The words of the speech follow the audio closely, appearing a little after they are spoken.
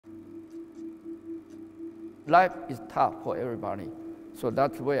Life is tough for everybody. So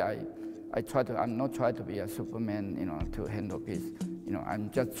that's why I'm not trying to be a Superman, to handle peace.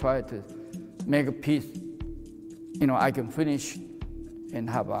 I'm just trying to make a piece, I can finish and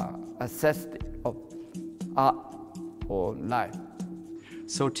have a set of art or life.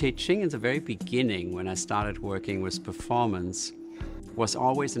 So Tehching, in the very beginning, when I started working with performance, was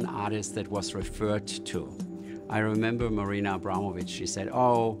always an artist that was referred to. I remember Marina Abramovic, she said,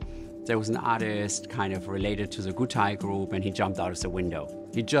 oh, there was an artist kind of related to the Gutai group and he jumped out of the window.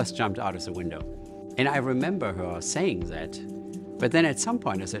 He just jumped out of the window. And I remember her saying that. But then at some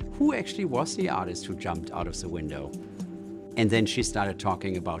point I said, who actually was the artist who jumped out of the window? And then she started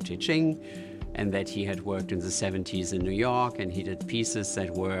talking about Tehching and that he had worked in the 70s in New York and he did pieces that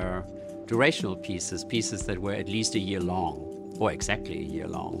were durational pieces, pieces that were at least a year long, or exactly a year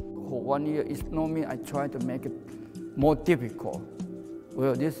long. For 1 year, it's not me, I try to make it more difficult.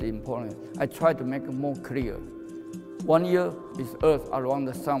 Well, this is important. I try to make it more clear. 1 year is Earth around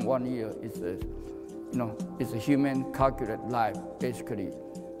the sun. 1 year is, it's a human calculated life, basically.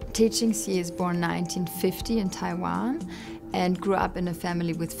 Tehching Hsieh is born 1950 in Taiwan and grew up in a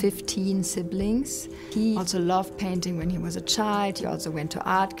family with 15 siblings. He also loved painting when he was a child. He also went to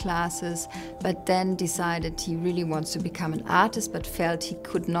art classes, but then decided he really wants to become an artist, but felt he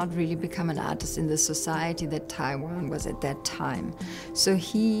could not really become an artist in the society that Taiwan was at that time. So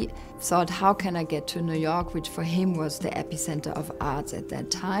he thought, how can I get to New York, which for him was the epicenter of arts at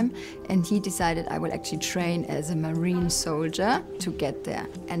that time. And he decided, I will actually train as a Marine soldier to get there.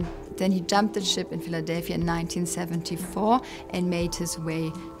 And then he jumped the ship in Philadelphia in 1974 and made his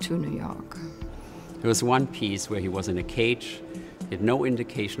way to New York. There was one piece where he was in a cage. He had no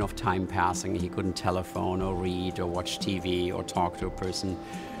indication of time passing. He couldn't telephone or read or watch TV or talk to a person.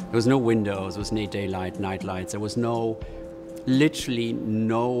 There was no windows, there was no daylight, night lights. There was literally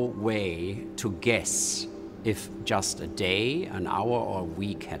no way to guess if just a day, an hour, or a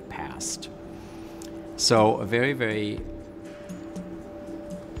week had passed. So a very, very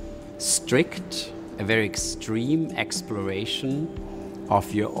strict, a very extreme exploration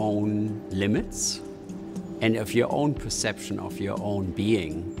of your own limits and of your own perception of your own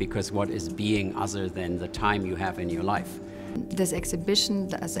being, because what is being other than the time you have in your life? This exhibition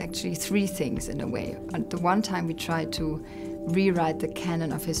does actually three things in a way. At the one time we try to rewrite the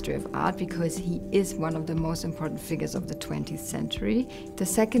canon of history of art because he is one of the most important figures of the 20th century. The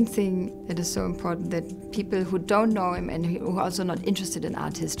second thing that is so important, that people who don't know him and who are also not interested in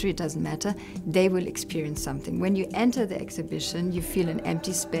art history, it doesn't matter, they will experience something. When you enter the exhibition, you feel an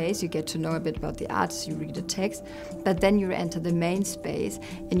empty space, you get to know a bit about the artist, you read the text, but then you enter the main space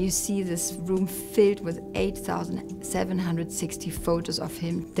and you see this room filled with 8,760 photos of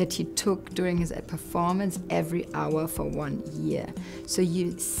him that he took during his performance every hour for 1 year. So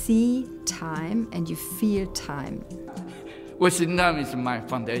you see time and you feel time. Wasting time is my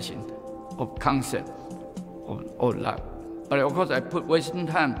foundation of concept of life. But of course I put wasting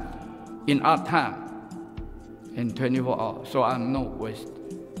time in art time in 24 hours, so I'm not waste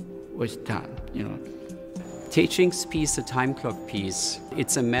time, Tehching's piece, the time clock piece,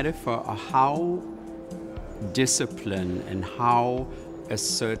 it's a metaphor of how discipline and how a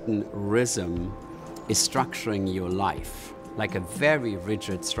certain rhythm is structuring your life, like a very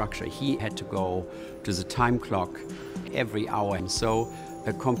rigid structure. He had to go to the time clock every hour. And so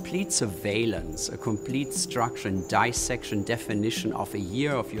a complete surveillance, a complete structure and dissection, definition of a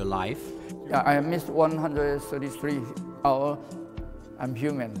year of your life. Yeah, I missed 133 hours. I'm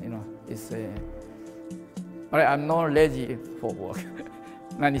human, but I'm not lazy for work.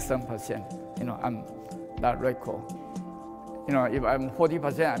 97%, I'm that record. If I'm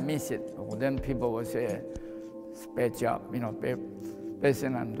 40%, I miss it. Then people will say, bad job, best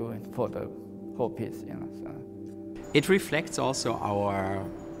thing I'm doing for the whole piece, So. It reflects also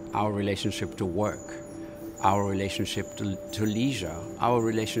our relationship to work, our relationship to leisure, our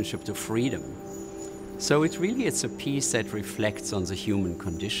relationship to freedom. So it's a piece that reflects on the human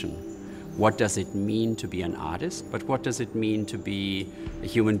condition. What does it mean to be an artist, but what does it mean to be a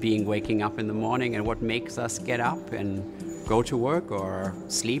human being waking up in the morning, and what makes us get up and go to work or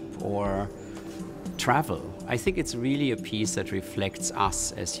sleep or travel? I think it's really a piece that reflects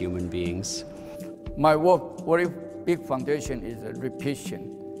us as human beings. My work, very big foundation is a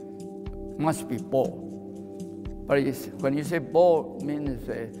repetition. Must be bored. But when you say bored, means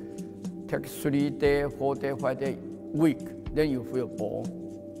take 3 days, 4 days, 5 days, week, then you feel bored.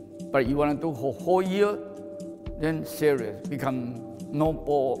 But you want to do for whole year, then serious, become no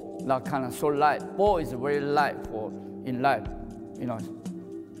bore, that kind of so light. Bore is very light in life,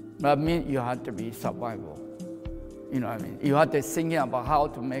 That means you have to be survival. You have to think about how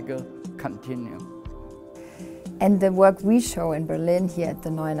to make it continue. And the work we show in Berlin here at the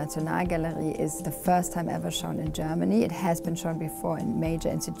Neue Nationalgalerie is the first time ever shown in Germany. It has been shown before in major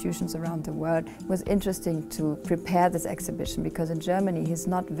institutions around the world. It was interesting to prepare this exhibition because in Germany he's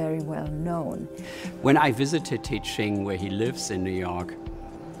not very well known. When I visited Tehching, where he lives in New York,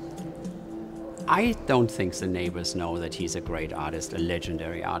 I don't think the neighbors know that he's a great artist, a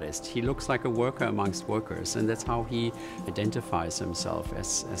legendary artist. He looks like a worker amongst workers, and that's how he identifies himself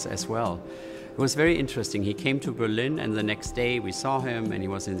as well. It was very interesting. He came to Berlin, and the next day we saw him, and he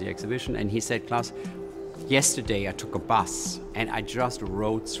was in the exhibition, and he said, Klaus, yesterday I took a bus, and I just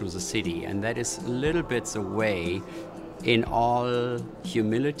rode through the city, and that is a little bit the way, in all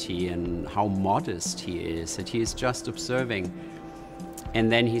humility and how modest he is, that he is just observing. And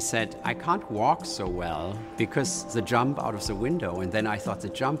then he said, I can't walk so well because the jump out of the window. And then I thought the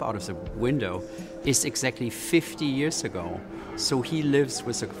jump out of the window is exactly 50 years ago. So he lives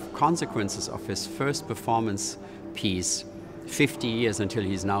with the consequences of his first performance piece 50 years until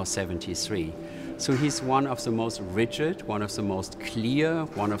he's now 73. So he's one of the most rigid, one of the most clear,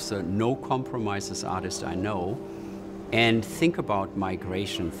 one of the no compromises artists I know. And think about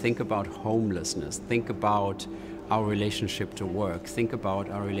migration, think about homelessness, think about our relationship to work, think about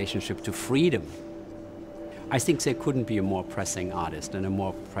our relationship to freedom. I think there couldn't be a more pressing artist and a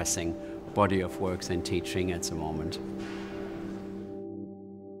more pressing body of work than Tehching at the moment.